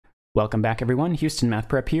Welcome back everyone, Houston Math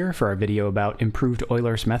Prep here for our video about improved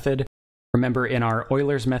Euler's method. Remember in our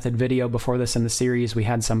Euler's method video before this in the series, we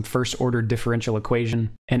had some first-order differential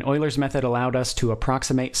equation, and Euler's method allowed us to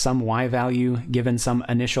approximate some y value given some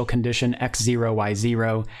initial condition x0,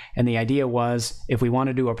 y0, and the idea was if we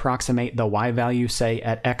wanted to approximate the y value, say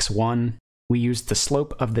at x1, we used the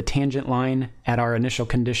slope of the tangent line at our initial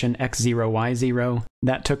condition x0, y0.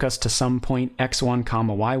 That took us to some point x1,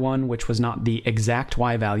 y1, which was not the exact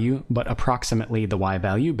y value, but approximately the y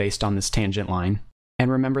value based on this tangent line.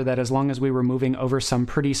 And remember that as long as we were moving over some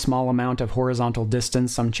pretty small amount of horizontal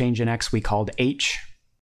distance, some change in x we called h,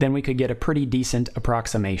 then we could get a pretty decent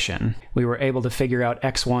approximation. We were able to figure out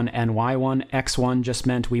x1 and y1. x1 just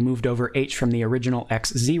meant we moved over h from the original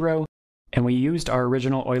x0, and we used our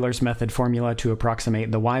original Euler's method formula to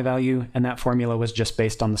approximate the y value, and that formula was just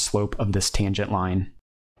based on the slope of this tangent line.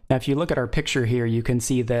 Now, if you look at our picture here, you can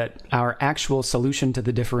see that our actual solution to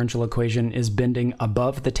the differential equation is bending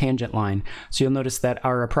above the tangent line. So you'll notice that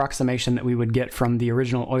our approximation that we would get from the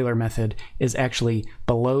original Euler method is actually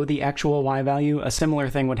below the actual y value. A similar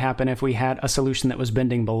thing would happen if we had a solution that was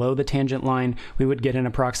bending below the tangent line. We would get an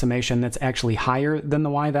approximation that's actually higher than the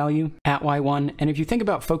y value at y1. And if you think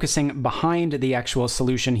about focusing behind the actual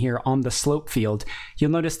solution here on the slope field,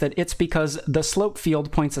 you'll notice that it's because the slope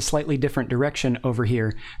field points a slightly different direction over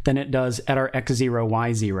here than it does at our x0,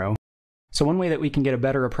 y0. So one way that we can get a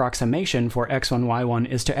better approximation for x1, y1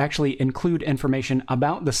 is to actually include information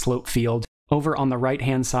about the slope field over on the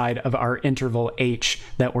right-hand side of our interval h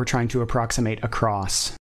that we're trying to approximate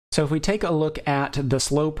across. So if we take a look at the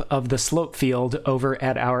slope of the slope field over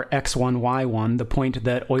at our x1, y1, the point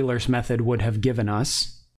that Euler's method would have given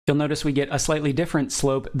us, you'll notice we get a slightly different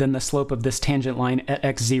slope than the slope of this tangent line at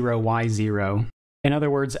x0, y0. In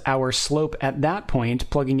other words, our slope at that point,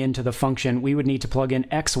 plugging into the function, we would need to plug in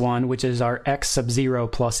x1, which is our x sub 0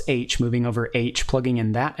 plus h, moving over h, plugging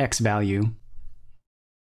in that x value.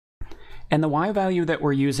 And the y value that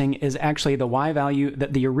we're using is actually the y value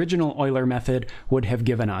that the original Euler method would have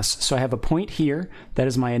given us. So I have a point here, that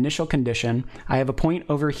is my initial condition. I have a point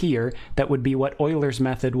over here that would be what Euler's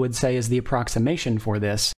method would say is the approximation for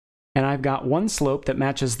this. And I've got one slope that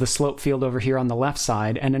matches the slope field over here on the left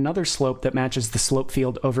side, and another slope that matches the slope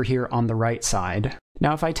field over here on the right side.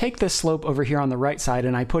 Now, if I take this slope over here on the right side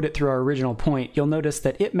and I put it through our original point, you'll notice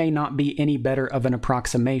that it may not be any better of an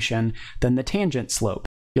approximation than the tangent slope.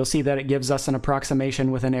 You'll see that it gives us an approximation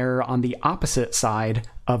with an error on the opposite side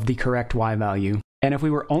of the correct y value. And if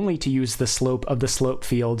we were only to use the slope of the slope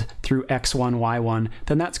field through x1, y1,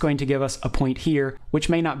 then that's going to give us a point here, which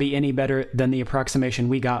may not be any better than the approximation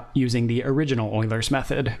we got using the original Euler's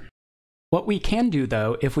method. What we can do,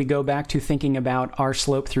 though, if we go back to thinking about our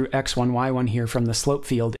slope through x1, y1 here from the slope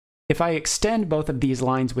field, if I extend both of these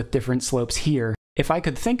lines with different slopes here, if I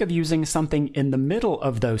could think of using something in the middle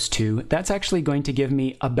of those two, that's actually going to give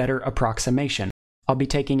me a better approximation. I'll be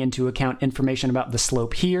taking into account information about the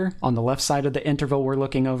slope here on the left side of the interval we're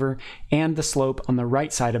looking over, and the slope on the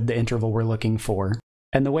right side of the interval we're looking for.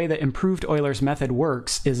 And the way that improved Euler's method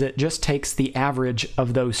works is it just takes the average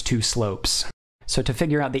of those two slopes. So to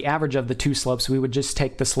figure out the average of the two slopes, we would just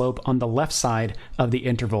take the slope on the left side of the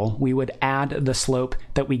interval. We would add the slope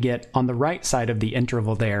that we get on the right side of the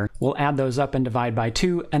interval there. We'll add those up and divide by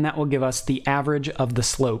 2, and that will give us the average of the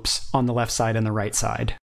slopes on the left side and the right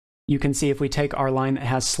side. You can see if we take our line that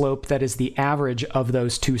has slope that is the average of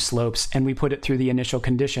those two slopes and we put it through the initial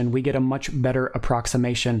condition, we get a much better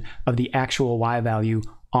approximation of the actual y value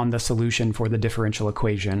on the solution for the differential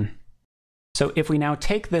equation. So if we now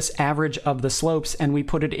take this average of the slopes and we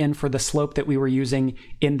put it in for the slope that we were using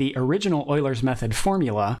in the original Euler's method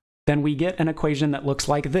formula, then we get an equation that looks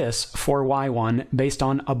like this for y1 based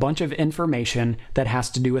on a bunch of information that has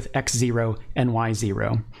to do with x0 and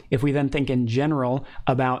y0. If we then think in general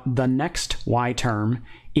about the next y term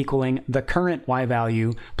equaling the current y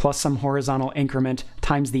value plus some horizontal increment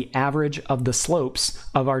times the average of the slopes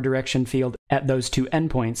of our direction field at those two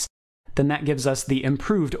endpoints, then that gives us the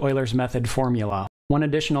improved Euler's method formula. One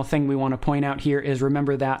additional thing we want to point out here is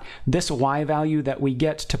remember that this y value that we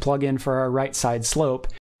get to plug in for our right side slope,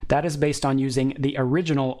 that is based on using the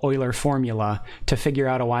original Euler formula to figure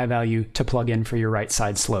out a y value to plug in for your right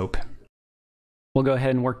side slope. We'll go ahead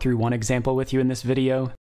and work through one example with you in this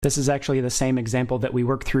video. This is actually the same example that we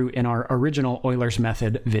worked through in our original Euler's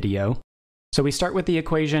method video. So we start with the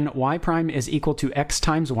equation y prime is equal to x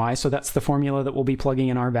times y, so that's the formula that we'll be plugging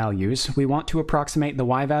in our values. We want to approximate the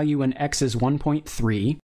y value when x is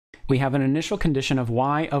 1.3. We have an initial condition of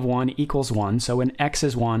y of 1 equals 1, so when x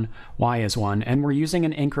is 1, y is 1, and we're using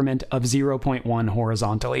an increment of 0.1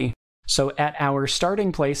 horizontally. So at our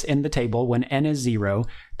starting place in the table, when n is 0,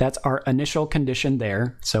 that's our initial condition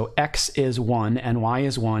there. So x is 1 and y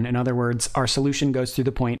is 1. In other words, our solution goes through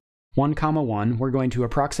the point 1, 1. We're going to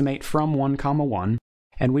approximate from 1, 1,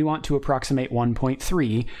 and we want to approximate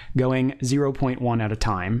 1.3, going 0.1 at a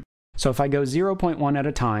time. So if I go 0.1 at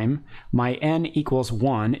a time, my n equals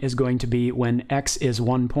 1 is going to be when x is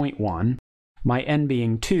 1.1. My n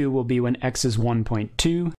being 2 will be when x is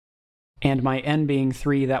 1.2. And my n being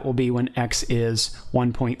 3, that will be when x is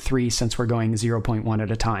 1.3, since we're going 0.1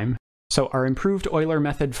 at a time. So our improved Euler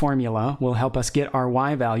method formula will help us get our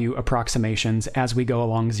y value approximations as we go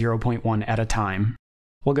along 0.1 at a time.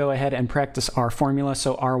 We'll go ahead and practice our formula.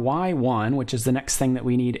 So our y1, which is the next thing that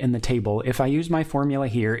we need in the table, if I use my formula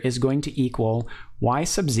here, is going to equal y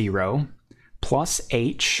sub 0 plus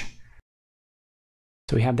h.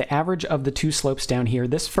 So we have the average of the two slopes down here.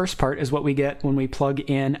 This first part is what we get when we plug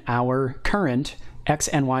in our current x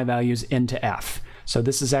and y values into f. So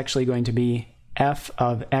this is actually going to be f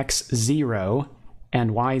of x0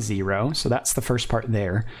 and y0. So that's the first part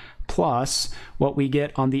there. Plus what we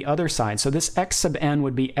get on the other side. So this x sub n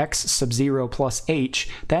would be x sub 0 plus h.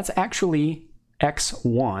 That's actually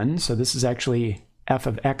x1. So this is actually f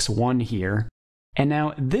of x1 here. And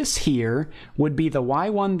now this here would be the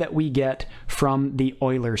y1 that we get from the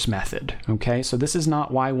Euler's method, okay? So this is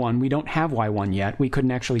not y1. We don't have y1 yet. We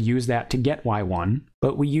couldn't actually use that to get y1,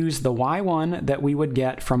 but we use the y1 that we would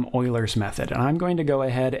get from Euler's method. And I'm going to go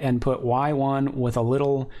ahead and put y1 with a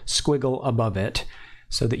little squiggle above it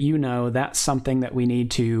so that you know that's something that we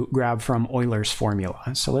need to grab from Euler's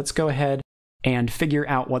formula. So let's go ahead and figure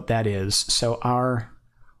out what that is. So our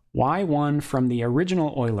y1 from the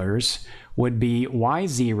original Euler's would be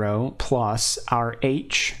y0 plus our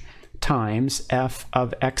h times f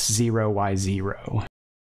of x0, y0.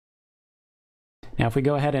 Now if we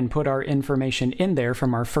go ahead and put our information in there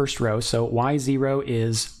from our first row, so y0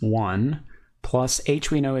 is 1, plus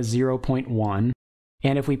h we know is 0.1,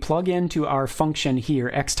 and if we plug into our function here,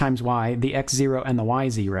 x times y, the x0 and the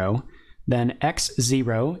y0, then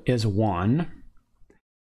x0 is 1,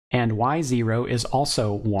 and y0 is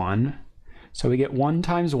also 1. So we get 1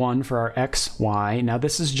 times 1 for our x, y. Now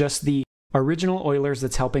this is just the original Euler's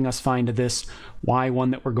that's helping us find this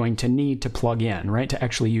y1 that we're going to need to plug in, right, to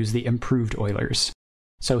actually use the improved Euler's.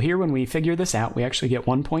 So here when we figure this out, we actually get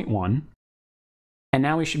 1.1. And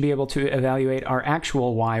now we should be able to evaluate our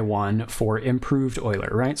actual y1 for improved Euler,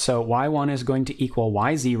 right? So y1 is going to equal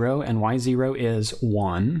y0, and y0 is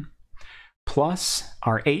 1, plus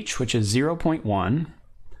our h, which is 0.1,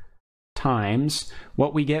 times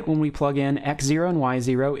what we get when we plug in x0 and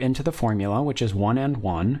y0 into the formula, which is 1 and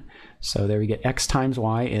 1. So there we get x times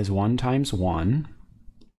y is 1 times 1,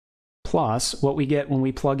 plus what we get when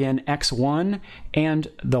we plug in x1 and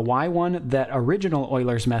the y1 that original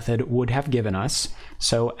Euler's method would have given us.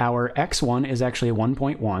 So our x1 is actually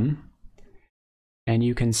 1.1. And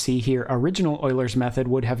you can see here original Euler's method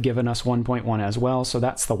would have given us 1.1 as well, so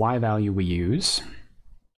that's the y value we use.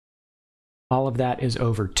 All of that is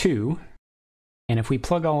over 2. And if we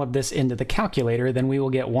plug all of this into the calculator, then we will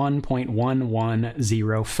get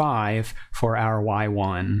 1.1105 for our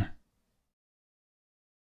y1.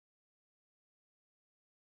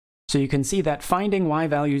 So you can see that finding y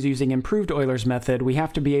values using improved Euler's method, we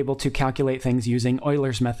have to be able to calculate things using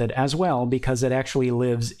Euler's method as well, because it actually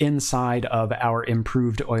lives inside of our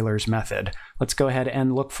improved Euler's method. Let's go ahead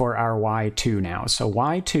and look for our y2 now. So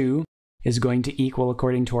y2 is going to equal,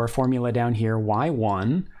 according to our formula down here,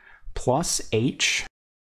 y1 plus h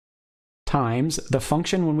times the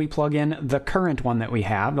function when we plug in the current one that we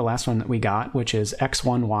have, the last one that we got, which is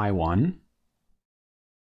x1, y1,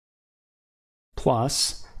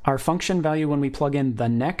 plus our function value when we plug in the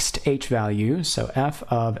next h value, so f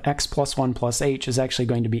of x plus 1 plus h is actually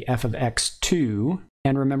going to be f of x2.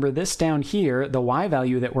 And remember this down here, the y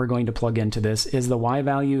value that we're going to plug into this is the y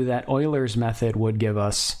value that Euler's method would give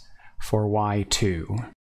us for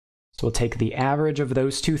y2. So we'll take the average of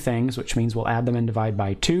those two things, which means we'll add them and divide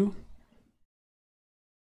by 2.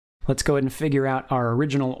 Let's go ahead and figure out our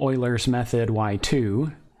original Euler's method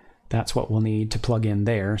y2. That's what we'll need to plug in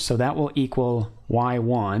there. So that will equal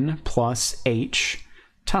y1 plus h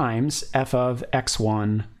times f of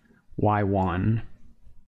x1, y1.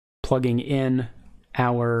 Plugging in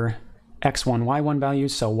our x1, y1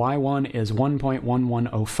 values, so y1 is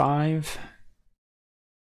 1.1105.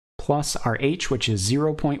 plus our h, which is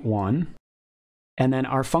 0.1, and then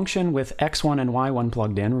our function with x1 and y1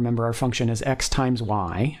 plugged in. Remember, our function is x times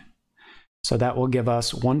y, so that will give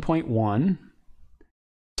us 1.1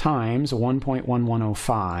 times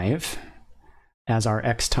 1.1105 as our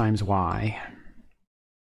x times y.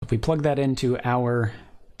 If we plug that into our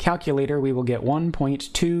calculator, we will get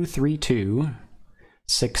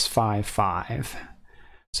 1.232655.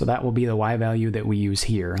 So that will be the y value that we use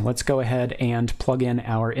here. Let's go ahead and plug in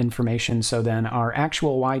our information. So then our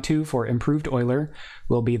actual y2 for improved Euler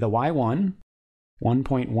will be the y1,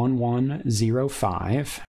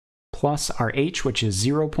 1.1105, plus our h, which is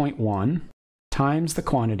 0.1, times the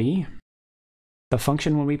quantity. The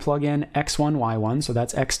function when we plug in x1, y1, so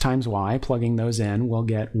that's x times y, plugging those in, we'll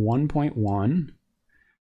get 1.1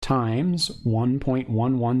 times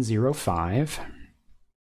 1.1105,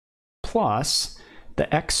 plus the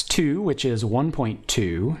x2, which is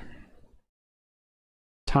 1.2,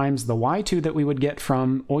 times the y2 that we would get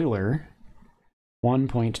from Euler,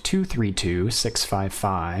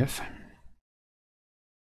 1.232655.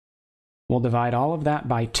 We'll divide all of that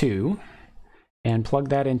by 2 and plug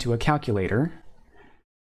that into a calculator.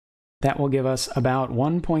 That will give us about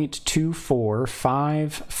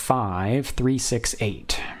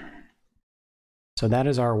 1.2455368. So that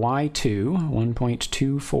is our y2,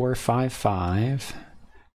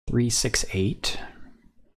 1.2455368.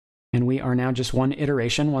 And we are now just one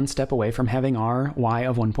iteration, one step away from having our y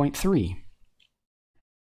of 1.3.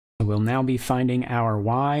 So we'll now be finding our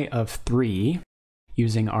y of 3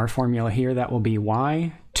 using our formula here. That will be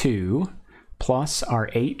y2 plus our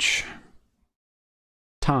h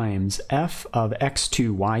times f of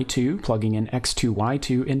x2, y2, plugging in x2,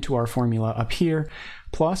 y2 into our formula up here,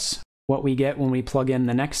 plus what we get when we plug in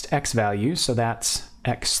the next x value, so that's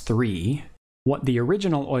x3, what the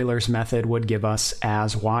original Euler's method would give us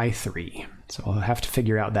as y3. So we'll have to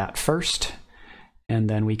figure out that first, and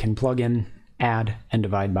then we can plug in, add, and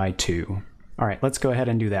divide by 2. All right, let's go ahead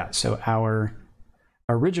and do that. So our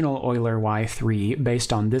original Euler y3,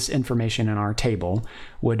 based on this information in our table,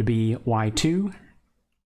 would be y2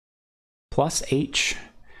 plus h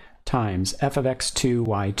times f of x2,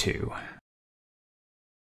 y2.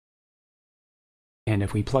 And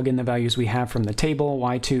if we plug in the values we have from the table,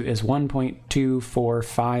 y2 is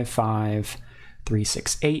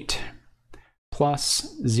 1.2455368,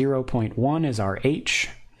 plus 0.1 is our h,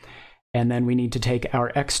 and then we need to take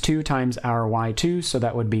our x2 times our y2, so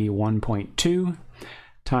that would be 1.2,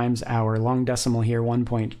 times our long decimal here,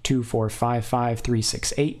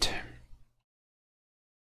 1.2455368.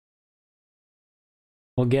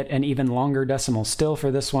 We'll get an even longer decimal still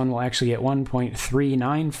for this one. We'll actually get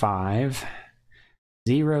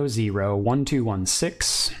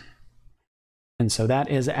 1.395001216. And so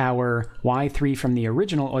that is our y3 from the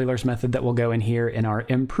original Euler's method that will go in here in our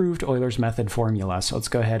improved Euler's method formula. So let's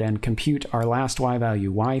go ahead and compute our last y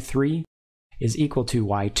value. y3 is equal to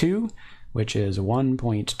y2, which is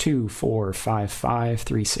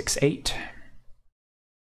 1.2455368.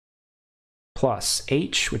 plus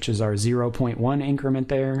h, which is our 0.1 increment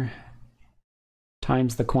there,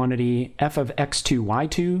 times the quantity f of x2,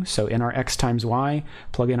 y2. So in our x times y,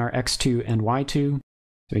 plug in our x2 and y2.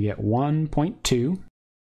 So we get 1.2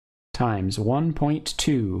 times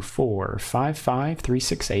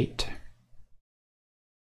 1.2455368.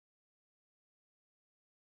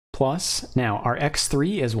 Plus, now our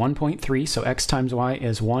x3 is 1.3, so x times y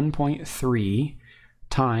is 1.3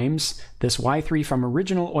 times this y3 from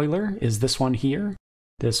original Euler is this one here,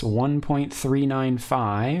 this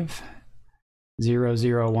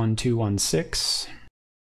 1.395001216.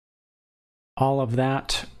 All of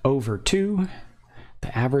that over 2,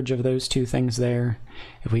 the average of those two things there.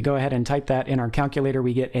 If we go ahead and type that in our calculator,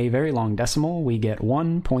 we get a very long decimal. We get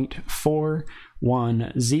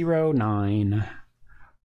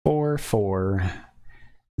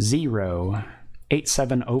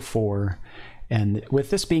 1.4109448704. And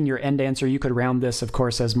with this being your end answer, you could round this, of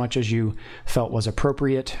course, as much as you felt was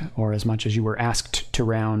appropriate, or as much as you were asked to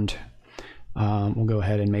round. We'll go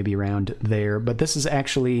ahead and maybe round there. But this is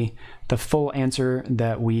actually the full answer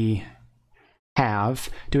that we have,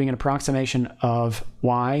 doing an approximation of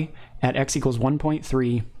y at x equals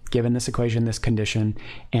 1.3, given this equation, this condition,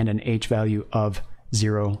 and an h value of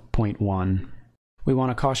 0.1. We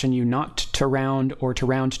want to caution you not to round, or to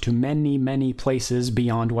round to many, many places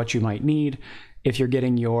beyond what you might need. If you're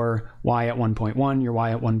getting your y at 1.1, your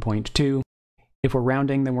y at 1.2, if we're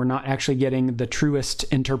rounding, then we're not actually getting the truest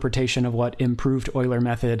interpretation of what improved Euler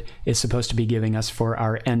method is supposed to be giving us for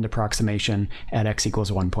our end approximation at x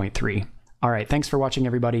equals 1.3. All right, thanks for watching,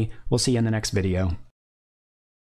 everybody. We'll see you in the next video.